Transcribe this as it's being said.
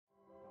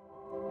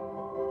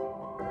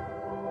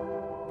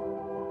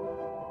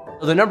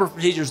The number of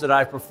procedures that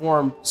I've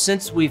performed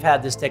since we've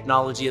had this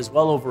technology is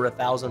well over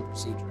 1,000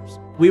 procedures.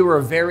 We were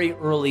a very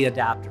early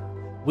adapter.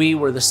 We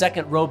were the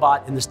second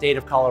robot in the state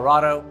of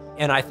Colorado,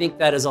 and I think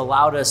that has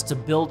allowed us to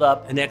build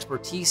up an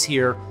expertise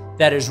here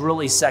that is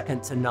really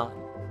second to none.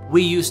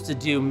 We used to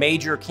do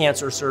major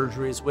cancer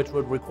surgeries, which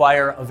would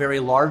require a very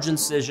large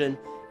incision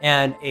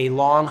and a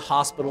long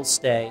hospital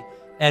stay.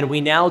 And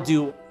we now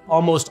do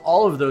almost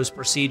all of those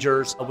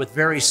procedures with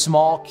very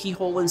small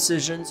keyhole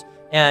incisions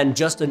and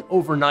just an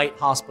overnight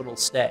hospital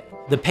stay.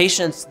 The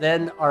patients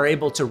then are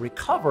able to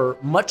recover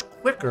much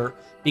quicker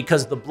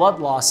because the blood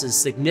loss is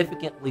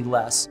significantly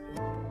less.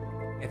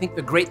 I think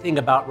the great thing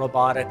about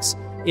robotics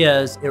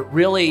is it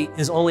really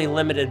is only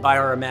limited by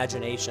our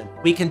imagination.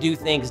 We can do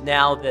things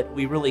now that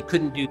we really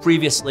couldn't do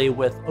previously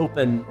with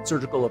open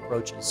surgical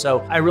approaches. So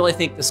I really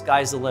think the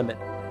sky's the limit.